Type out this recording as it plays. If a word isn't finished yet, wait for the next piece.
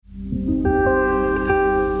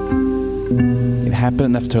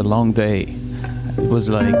happened after a long day. It was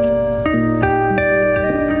like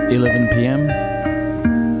 11 p.m.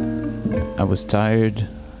 I was tired,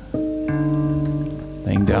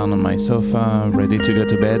 laying down on my sofa, ready to go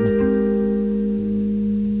to bed.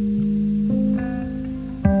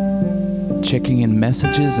 Checking in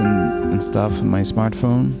messages and stuff on my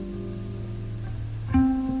smartphone.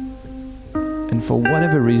 And for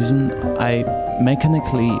whatever reason, I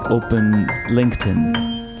mechanically opened LinkedIn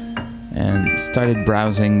and started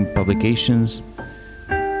browsing publications,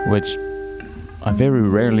 which I very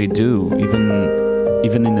rarely do, even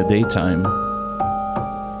in the daytime.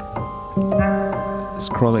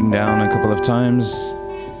 Scrolling down a couple of times,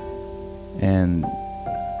 and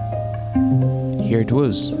here it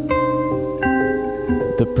was.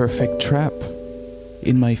 The perfect trap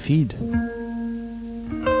in my feed.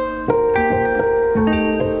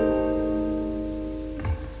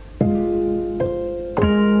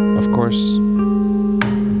 Of course,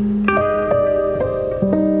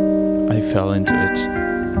 I fell into it.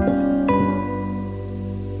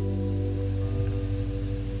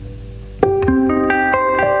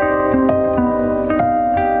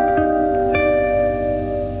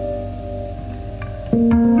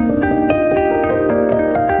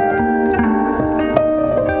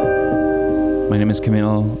 My name is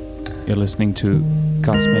Camille. You're listening to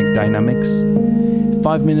Cosmic Dynamics.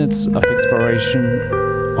 5 minutes of exploration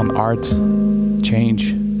on art,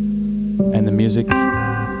 change, and the music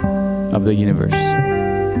of the universe.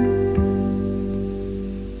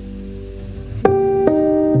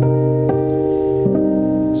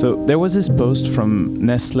 So there was this post from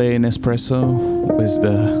Nestlé Nespresso with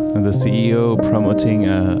the CEO promoting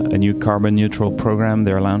a new carbon neutral program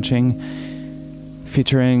they're launching,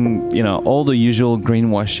 featuring, all the usual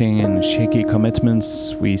greenwashing and shaky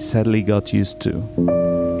commitments we sadly got used to.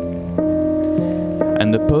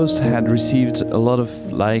 And the post had received a lot of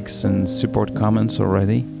likes and support comments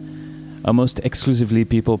already, almost exclusively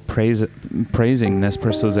people praising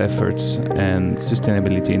Nespresso's efforts and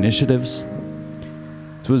sustainability initiatives.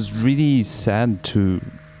 It was really sad to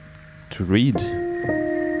read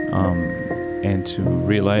and to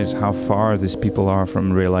realize how far these people are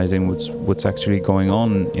from realizing what's actually going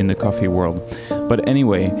on in the coffee world. But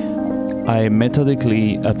anyway, I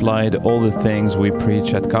methodically applied all the things we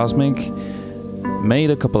preach at Cosmic, made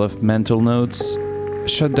a couple of mental notes,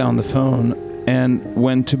 shut down the phone, and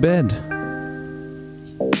went to bed.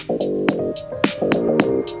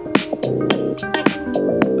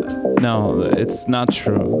 No, it's not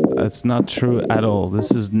true. It's not true at all.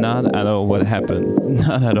 This is not at all what happened.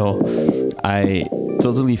 Not at all. I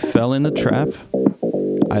totally fell in the trap.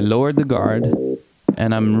 I lowered the guard,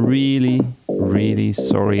 and I'm really, really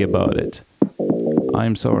sorry about it.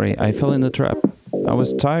 I'm sorry. I fell in the trap. I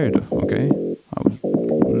was tired, okay? I was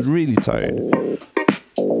really tired.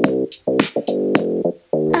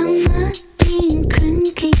 I'm not being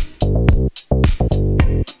cranky.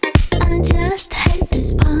 I just hate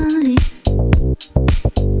this party.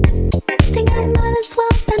 Think I might as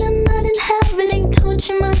well spend a night in hell reading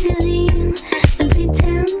Torture magazine than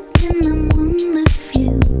pretending I'm one of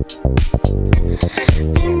you.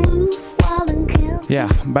 They move wild and kill. Yeah,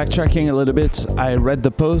 backtracking a little bit, I read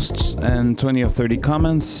the posts and 20 or 30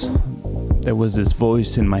 comments. There was this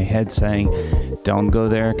voice in my head saying, "Don't go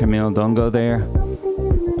there, Camille, don't go there."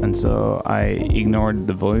 And so I ignored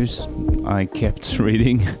the voice. I kept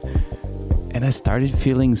reading. And I started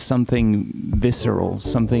feeling something visceral,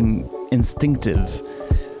 something instinctive.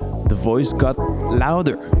 The voice got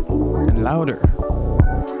louder and louder.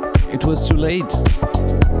 It was too late.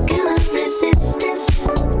 Can I resist this?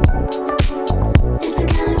 It's the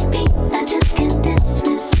kind of beat I just can't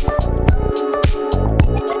dismiss.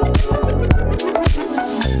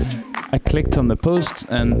 I clicked on the post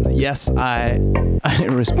and yes, I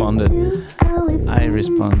responded.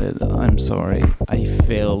 I'm sorry. I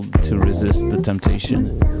failed to resist the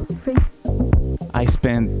temptation. I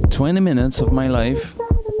spent 20 minutes of my life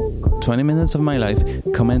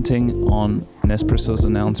commenting on Nespresso's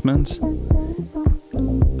announcement.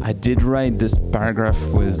 I did write this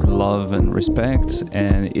paragraph with love and respect,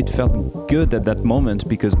 and it felt good at that moment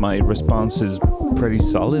because my response is pretty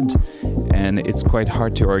solid and it's quite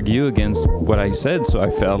hard to argue against what I said, so I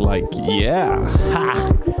felt like, yeah,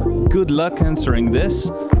 ha, good luck answering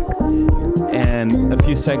this. And a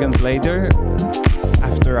few seconds later,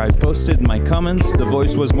 after I posted my comments, the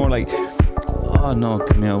voice was more like, "Oh no,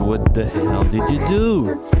 Camille, what the hell did you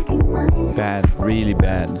do?" Bad, really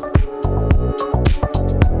bad.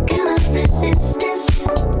 Can I resist this?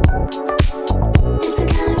 It's the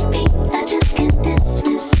kind of beat I just can't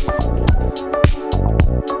dismiss.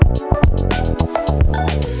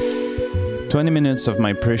 20 minutes of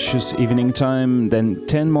my precious evening time, then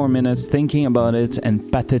 10 more minutes thinking about it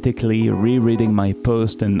and pathetically rereading my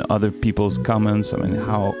post and other people's comments. I mean,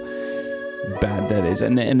 how bad that is.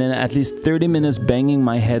 And then at least 30 minutes banging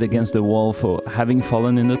my head against the wall for having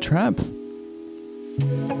fallen in the trap.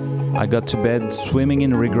 I got to bed swimming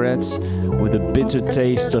in regrets with a bitter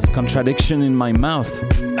taste of contradiction in my mouth.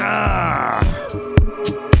 Ah!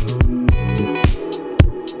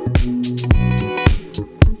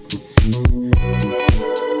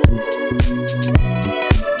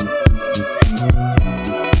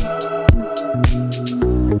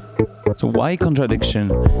 So why contradiction?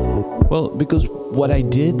 Well, because what I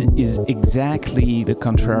did is exactly the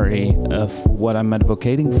contrary of what I'm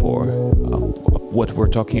advocating for, of what we're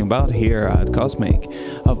talking about here at Cosmic,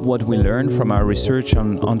 of what we learned from our research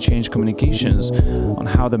on change communications, on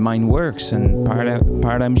how the mind works and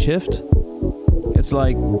paradigm shift. It's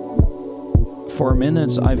like, for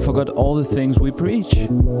minutes, I forgot all the things we preach.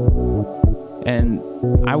 And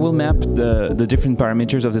I will map the different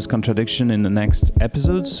parameters of this contradiction in the next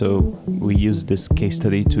episode, so we use this case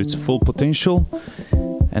study to its full potential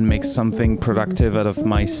and make something productive out of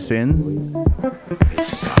my sin.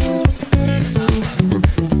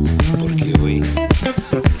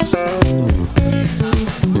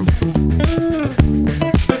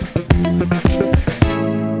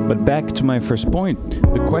 But back to my first point,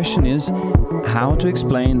 the question is how to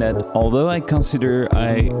explain that although I consider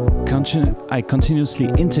I continuously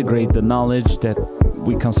integrate the knowledge that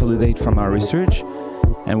we consolidate from our research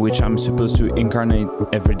and which I'm supposed to incarnate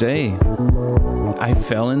every day, I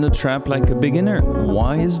fell in the trap like a beginner.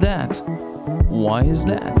 Why is that? Why is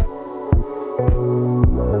that?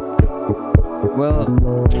 Well,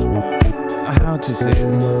 how to say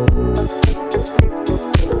it?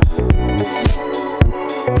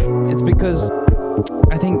 It's because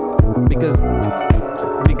I think because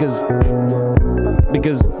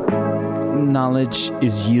knowledge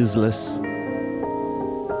is useless.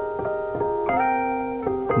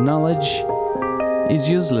 Knowledge is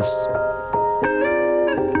useless.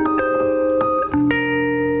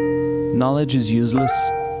 Knowledge is useless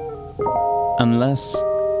unless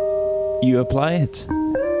you apply it.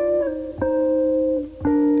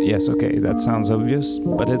 Yes, okay, that sounds obvious,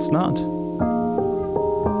 but it's not.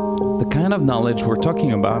 The kind of knowledge we're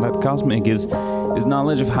talking about at Cosmic is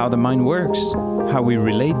knowledge of how the mind works, how we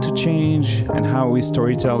relate to change, and how we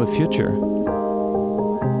storytell the future.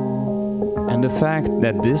 And the fact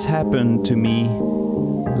that this happened to me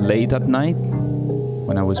late at night,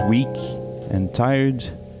 when I was weak and tired,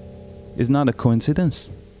 is not a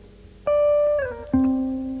coincidence.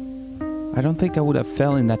 I don't think I would have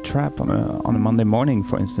fell in that trap on a Monday morning,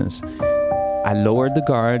 for instance. I lowered the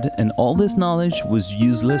guard, and all this knowledge was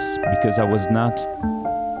useless because I was not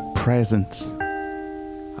present.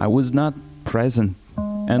 I was not present.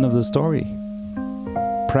 End of the story.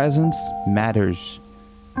 Presence matters.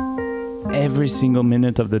 Every single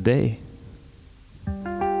minute of the day.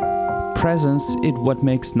 Presence is what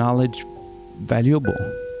makes knowledge valuable.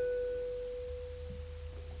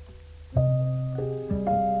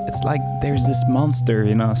 It's like there's this monster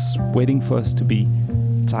in us waiting for us to be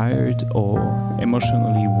tired or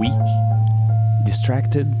emotionally weak,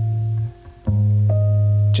 distracted,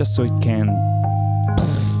 just so it can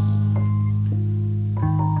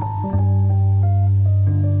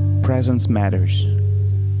presence matters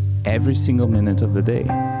every single minute of the day.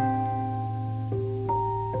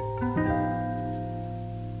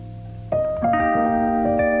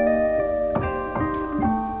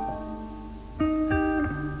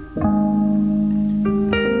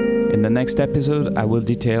 In the next episode, I will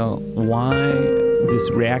detail why this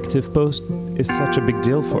reactive post is such a big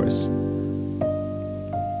deal for us.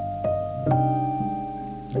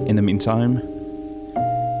 In the meantime,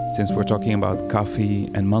 since we're talking about coffee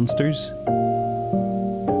and monsters,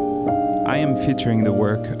 I am featuring the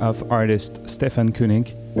work of artist Stefan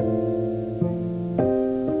Koenig.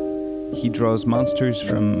 He draws monsters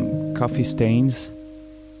from coffee stains.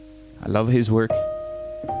 I love his work.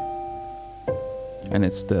 And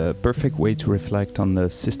it's the perfect way to reflect on the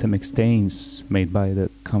systemic stains made by the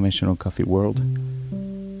conventional coffee world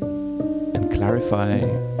and clarify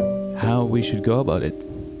how we should go about it.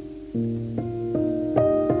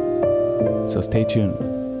 So stay tuned.